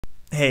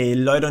Hey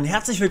Leute und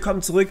herzlich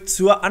willkommen zurück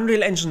zur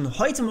Unreal Engine.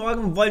 Heute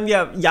Morgen wollen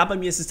wir, ja, bei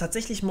mir ist es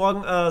tatsächlich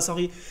morgen,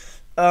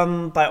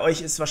 bei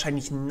euch ist es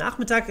wahrscheinlich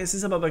Nachmittag, es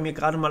ist aber bei mir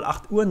gerade mal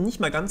 8 Uhr, nicht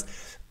mal ganz.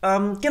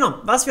 Genau,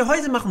 was wir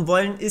heute machen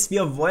wollen, ist,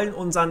 wir wollen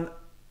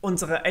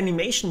unsere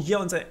Animation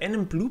hier, unser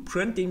Anim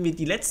Blueprint, den wir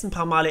die letzten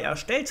paar Male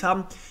erstellt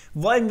haben,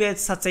 wollen wir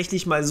jetzt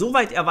tatsächlich mal so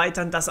weit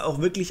erweitern, dass er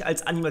auch wirklich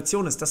als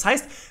Animation ist. Das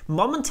heißt,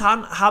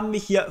 momentan haben wir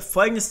hier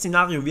folgendes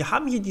Szenario. Wir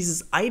haben hier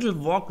dieses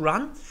Idle Walk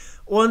Run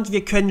und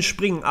wir können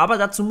springen, aber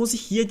dazu muss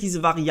ich hier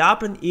diese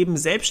Variablen eben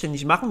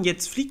selbstständig machen.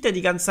 Jetzt fliegt er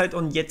die ganze Zeit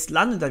und jetzt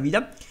landet er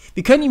wieder.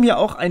 Wir können ihm hier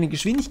auch eine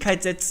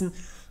Geschwindigkeit setzen.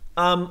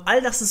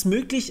 All das ist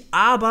möglich,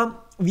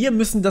 aber wir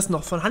müssen das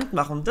noch von Hand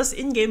machen. Das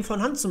Ingame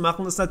von Hand zu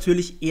machen, ist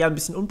natürlich eher ein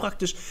bisschen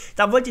unpraktisch.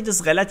 Da wollt ihr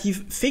das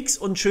relativ fix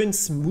und schön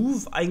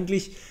smooth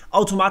eigentlich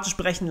automatisch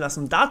berechnen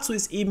lassen. Und dazu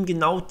ist eben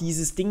genau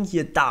dieses Ding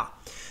hier da.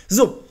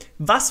 So,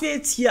 was wir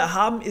jetzt hier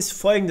haben, ist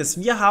folgendes.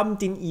 Wir haben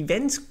den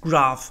Event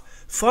Graph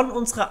von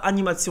unserer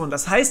Animation.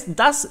 Das heißt,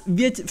 das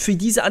wird für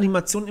diese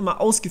Animation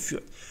immer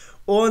ausgeführt.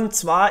 Und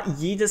zwar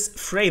jedes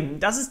Frame.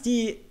 Das ist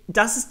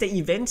der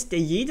Event, der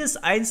jedes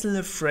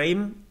einzelne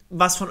Frame,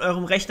 was von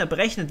eurem Rechner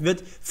berechnet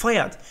wird,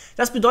 feuert.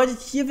 Das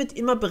bedeutet, hier wird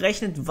immer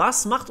berechnet,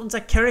 was macht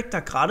unser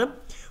Charakter gerade,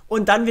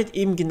 und dann wird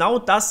eben genau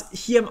das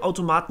hier im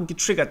Automaten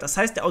getriggert. Das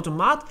heißt, der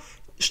Automat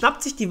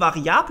schnappt sich die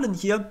Variablen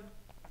hier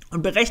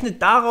und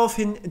berechnet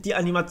daraufhin die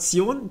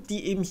Animation,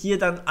 die eben hier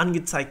dann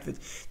angezeigt wird.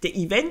 Der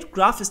Event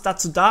Graph ist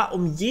dazu da,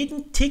 um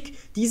jeden Tick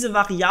diese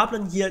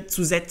Variablen hier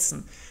zu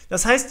setzen.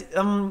 Das heißt,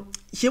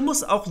 hier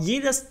muss auch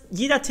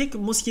jeder Tick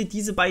muss hier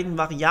diese beiden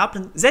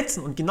Variablen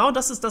setzen, und genau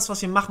das ist das,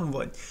 was wir machen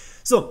wollen.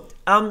 So,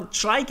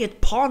 try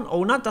get pawn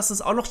owner, das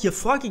ist auch noch hier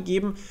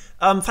vorgegeben,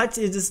 falls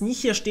ihr das nicht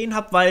hier stehen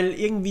habt, weil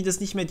irgendwie das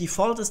nicht mehr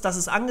default ist, dass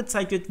es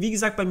angezeigt wird. Wie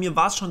gesagt, bei mir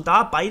war es schon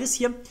da, beides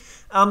hier,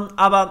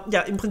 aber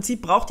ja, im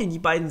Prinzip braucht ihr die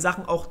beiden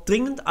Sachen auch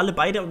dringend, alle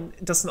beide, und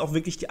das sind auch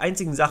wirklich die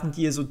einzigen Sachen,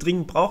 die ihr so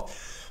dringend braucht.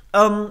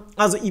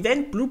 Also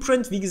Event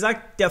Blueprint, wie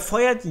gesagt, der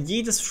feuert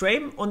jedes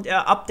Frame und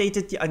er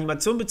updatet die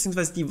Animation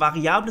bzw. die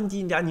Variablen,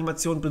 die in der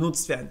Animation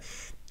benutzt werden.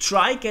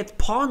 Try get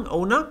pawn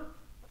owner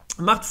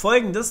macht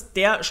folgendes: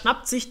 der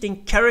schnappt sich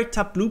den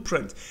Character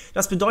Blueprint.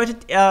 Das bedeutet,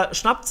 er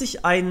schnappt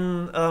sich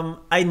ein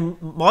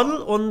Model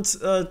und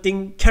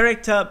den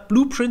Character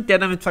Blueprint, der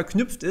damit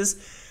verknüpft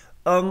ist,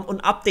 und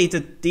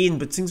updatet den,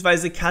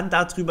 beziehungsweise kann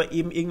darüber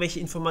eben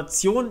irgendwelche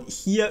Informationen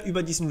hier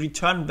über diesen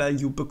Return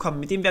Value bekommen.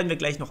 Mit dem werden wir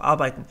gleich noch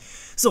arbeiten.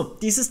 So,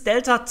 dieses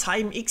Delta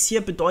Time X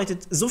hier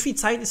bedeutet, so viel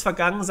Zeit ist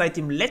vergangen seit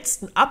dem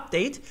letzten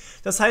Update.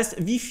 Das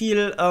heißt, wie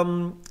viel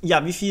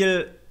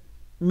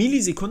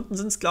Millisekunden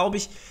sind es, glaube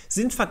ich,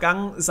 sind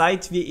vergangen,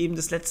 seit wir eben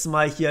das letzte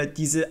Mal hier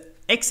diese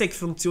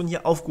Exec-Funktion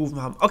hier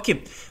aufgerufen haben.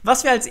 Okay,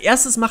 was wir als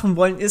erstes machen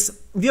wollen, ist,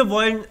 wir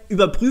wollen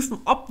überprüfen,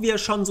 ob wir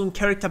schon so einen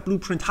Character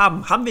Blueprint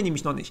haben. Haben wir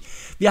nämlich noch nicht.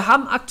 Wir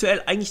haben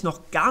aktuell eigentlich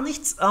noch gar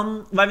nichts,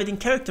 weil wir den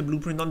Character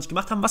Blueprint noch nicht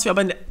gemacht haben, was wir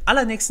aber in der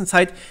allernächsten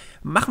Zeit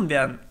machen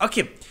werden.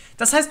 Okay,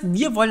 das heißt,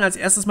 wir wollen als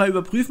erstes mal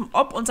überprüfen,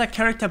 ob unser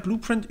Character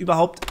Blueprint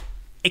überhaupt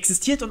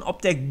existiert und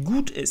ob der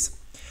gut ist.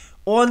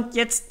 Und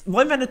jetzt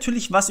wollen wir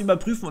natürlich was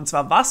überprüfen, und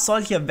zwar, was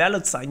soll hier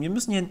valid sein? Wir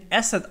müssen hier ein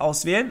Asset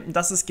auswählen, und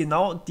das ist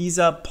genau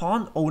dieser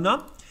Pawn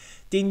Owner,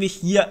 den wir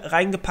hier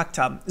reingepackt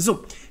haben.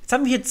 So, jetzt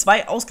haben wir hier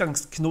zwei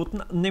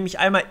Ausgangsknoten, nämlich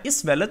einmal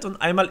is valid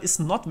und einmal is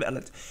not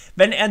valid.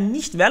 Wenn er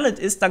nicht valid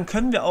ist, dann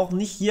können wir auch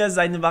nicht hier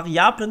seine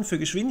Variablen für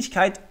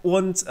Geschwindigkeit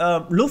und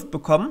Luft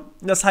bekommen.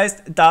 Das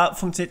heißt, da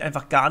funktioniert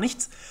einfach gar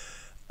nichts.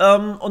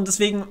 Und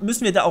deswegen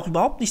müssen wir da auch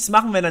überhaupt nichts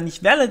machen. Wenn er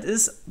nicht valid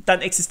ist, dann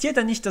existiert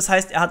er nicht. Das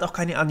heißt, er hat auch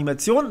keine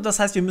Animation. Das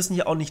heißt, wir müssen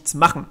hier auch nichts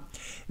machen.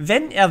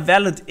 Wenn er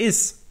valid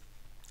ist,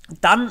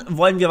 dann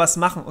wollen wir was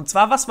machen. Und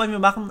zwar, was wollen wir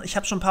machen? Ich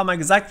habe schon ein paar Mal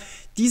gesagt,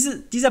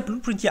 dieser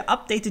Blueprint hier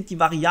updatet die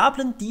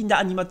Variablen, die in der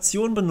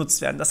Animation benutzt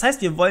werden. Das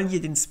heißt, wir wollen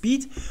hier den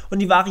Speed und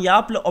die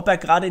Variable, ob er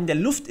gerade in der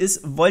Luft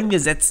ist, wollen wir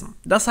setzen.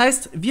 Das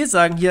heißt, wir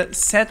sagen hier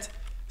set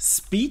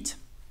Speed.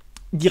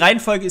 Die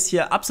Reihenfolge ist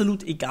hier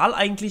absolut egal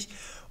eigentlich.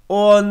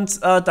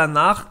 Und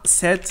danach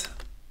set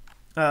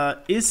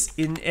is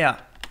in air.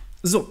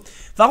 So,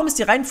 warum ist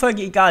die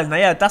Reihenfolge egal?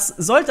 Naja, das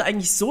sollte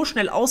eigentlich so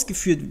schnell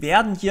ausgeführt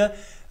werden hier,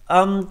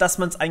 dass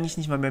man es eigentlich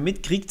nicht mal mehr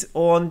mitkriegt.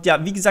 Und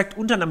ja, wie gesagt,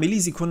 unter einer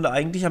Millisekunde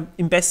eigentlich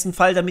im besten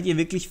Fall, damit ihr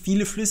wirklich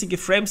viele flüssige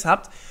Frames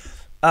habt.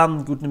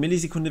 Gut, eine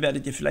Millisekunde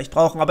werdet ihr vielleicht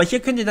brauchen, aber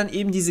hier könnt ihr dann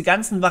eben diese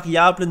ganzen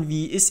Variablen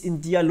wie ist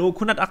in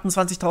Dialog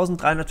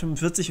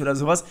 128.345 oder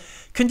sowas,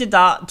 könnt ihr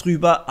da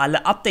drüber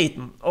alle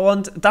updaten.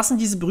 Und das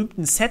sind diese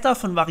berühmten Setter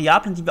von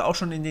Variablen, die wir auch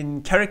schon in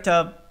den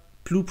Character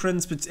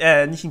Blueprints,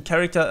 nicht in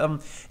Character,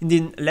 in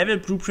den Level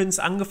Blueprints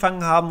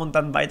angefangen haben und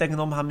dann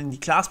weitergenommen haben in die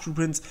Class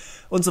Blueprints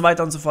und so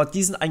weiter und so fort.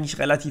 Die sind eigentlich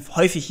relativ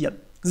häufig hier.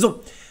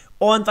 So.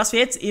 Und was wir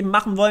jetzt eben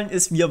machen wollen,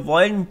 ist, wir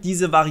wollen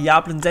diese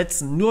Variablen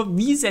setzen. Nur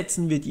wie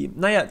setzen wir die?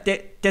 Naja,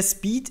 der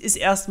Speed ist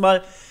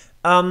erstmal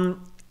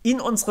in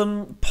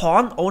unserem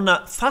Pawn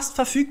Owner fast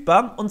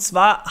verfügbar. Und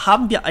zwar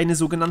haben wir eine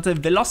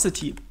sogenannte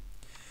Velocity.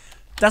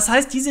 Das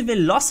heißt, diese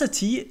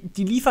Velocity,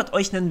 die liefert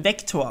euch einen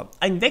Vektor.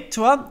 Ein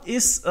Vektor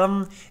ist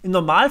im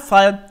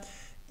Normalfall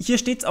hier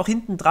steht es auch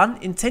hinten dran,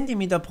 in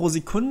Zentimeter pro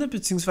Sekunde,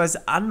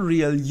 beziehungsweise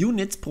Unreal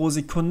Units pro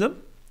Sekunde.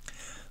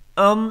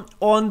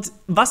 Und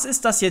was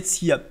ist das jetzt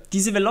hier?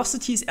 Diese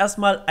Velocity ist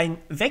erstmal ein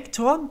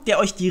Vektor, der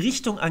euch die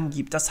Richtung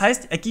angibt. Das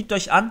heißt, er gibt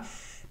euch an,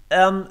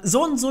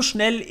 so und so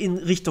schnell in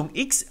Richtung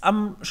X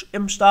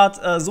im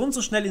Start, so und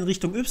so schnell in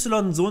Richtung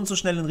Y, so und so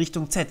schnell in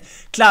Richtung Z.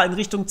 Klar, in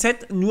Richtung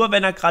Z nur,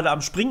 wenn er gerade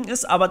am Springen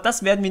ist, aber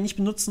das werden wir nicht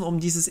benutzen, um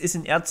dieses Is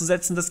in R zu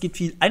setzen. Das geht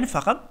viel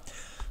einfacher.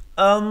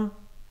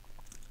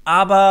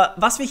 Aber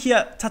was wir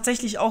hier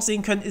tatsächlich auch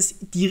sehen können, ist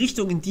die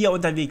Richtung, in die er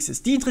unterwegs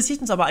ist. Die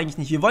interessiert uns aber eigentlich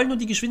nicht. Wir wollen nur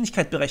die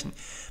Geschwindigkeit berechnen.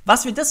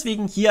 Was wir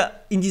deswegen hier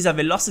in dieser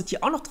Velocity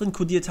auch noch drin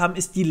kodiert haben,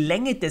 ist die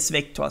Länge des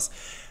Vektors.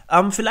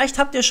 Vielleicht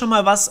habt ihr schon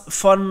mal was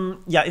von,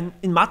 ja,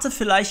 in Mathe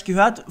vielleicht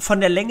gehört, von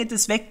der Länge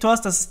des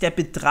Vektors. Das ist der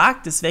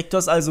Betrag des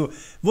Vektors, also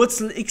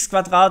Wurzel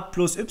x²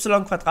 plus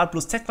y²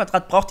 plus z²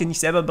 braucht ihr nicht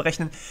selber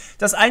berechnen.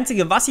 Das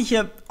Einzige, was ihr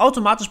hier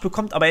automatisch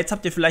bekommt, aber jetzt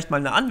habt ihr vielleicht mal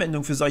eine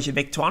Anwendung für solche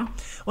Vektoren.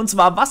 Und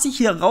zwar, was ihr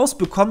hier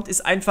rausbekommt,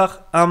 ist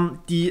einfach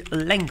die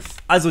Length,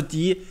 also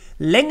die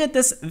Länge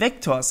des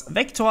Vektors,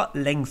 Vektor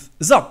Length.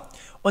 So,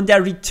 und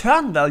der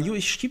Return Value,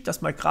 ich schiebe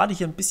das mal gerade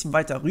hier ein bisschen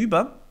weiter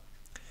rüber.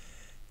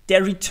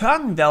 Der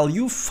Return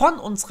Value von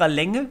unserer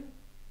Länge,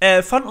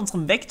 von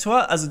unserem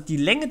Vektor, also die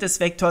Länge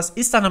des Vektors,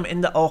 ist dann am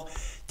Ende auch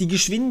die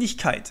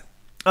Geschwindigkeit.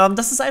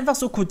 Das ist einfach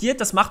so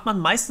kodiert, das macht man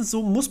meistens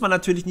so, muss man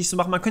natürlich nicht so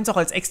machen, man könnte es auch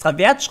als extra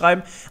Wert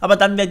schreiben, aber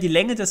dann wäre die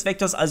Länge des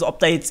Vektors, also ob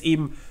da jetzt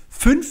eben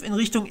 5 in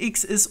Richtung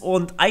X ist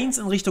und 1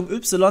 in Richtung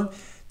Y,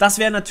 das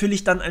wäre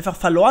natürlich dann einfach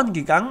verloren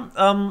gegangen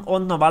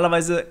und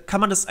normalerweise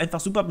kann man das einfach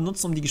super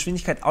benutzen, um die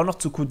Geschwindigkeit auch noch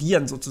zu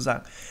kodieren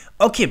sozusagen.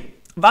 Okay.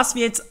 Was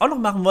wir jetzt auch noch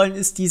machen wollen,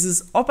 ist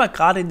dieses, ob er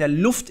gerade in der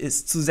Luft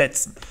ist, zu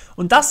setzen.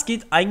 Und das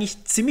geht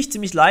eigentlich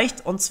ziemlich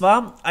leicht, und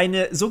zwar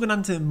eine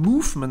sogenannte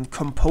Movement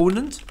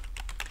Component.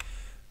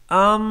 Wo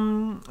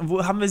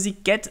haben wir sie?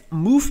 Get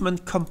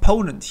Movement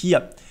Component,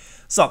 hier.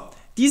 So,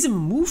 diese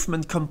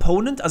Movement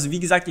Component, also wie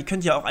gesagt, ihr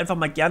könnt ja auch einfach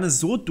mal gerne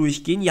so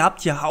durchgehen. Ihr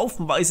habt hier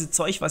haufenweise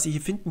Zeug, was ihr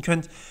hier finden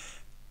könnt.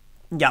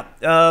 Ja,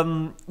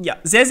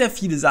 sehr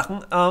viele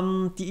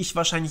Sachen, die ich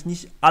wahrscheinlich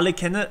nicht alle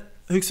kenne.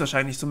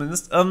 Höchstwahrscheinlich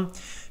zumindest.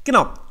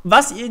 Genau,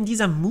 was ihr in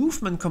dieser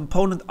Movement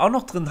Component auch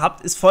noch drin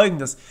habt, ist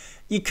folgendes.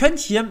 Ihr könnt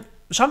hier,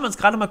 schauen wir uns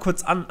gerade mal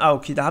kurz an,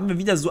 okay, da haben wir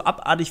wieder so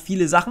abartig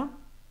viele Sachen.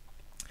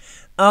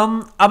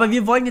 Aber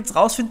wir wollen jetzt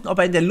rausfinden, ob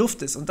er in der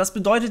Luft ist. Und das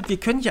bedeutet, wir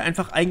können hier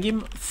einfach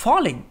eingeben,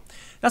 falling.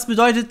 Das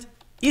bedeutet,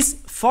 is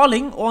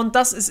falling, und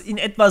das ist in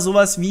etwa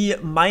sowas wie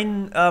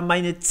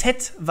meine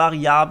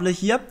Z-Variable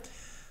hier.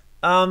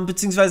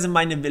 Beziehungsweise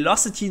meine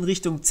Velocity in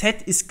Richtung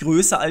Z ist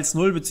größer als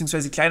 0,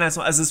 beziehungsweise kleiner als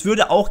 0. Also es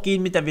würde auch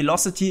gehen mit der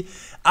Velocity,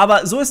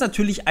 aber so ist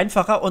natürlich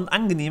einfacher und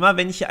angenehmer,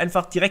 wenn ich hier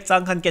einfach direkt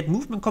sagen kann, Get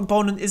Movement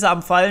Component, ist er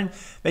am Fallen?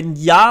 Wenn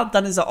ja,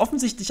 dann ist er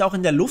offensichtlich auch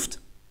in der Luft.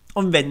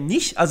 Und wenn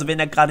nicht, also wenn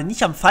er gerade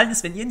nicht am Fallen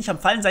ist, wenn ihr nicht am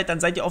Fallen seid, dann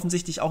seid ihr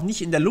offensichtlich auch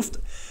nicht in der Luft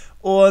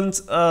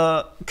und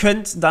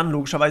könnt dann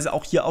logischerweise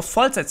auch hier auf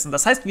False setzen.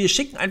 Das heißt, wir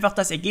schicken einfach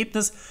das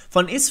Ergebnis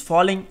von is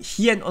falling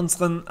hier in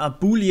unseren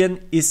Boolean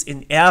is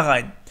in R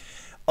rein.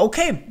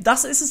 Okay,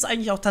 das ist es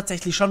eigentlich auch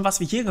tatsächlich schon,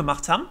 was wir hier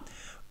gemacht haben.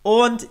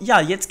 Und ja,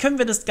 jetzt können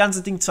wir das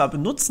ganze Ding zwar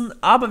benutzen,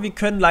 aber wir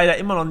können leider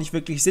immer noch nicht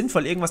wirklich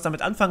sinnvoll irgendwas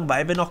damit anfangen,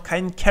 weil wir noch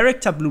keinen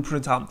Character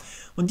Blueprint haben.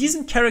 Und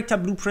diesen Character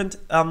Blueprint,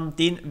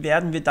 den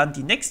werden wir dann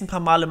die nächsten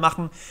paar Male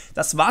machen.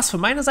 Das war's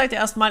von meiner Seite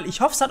erstmal. Ich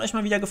hoffe, es hat euch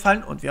mal wieder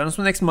gefallen und wir hören uns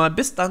beim nächsten Mal.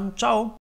 Bis dann, ciao!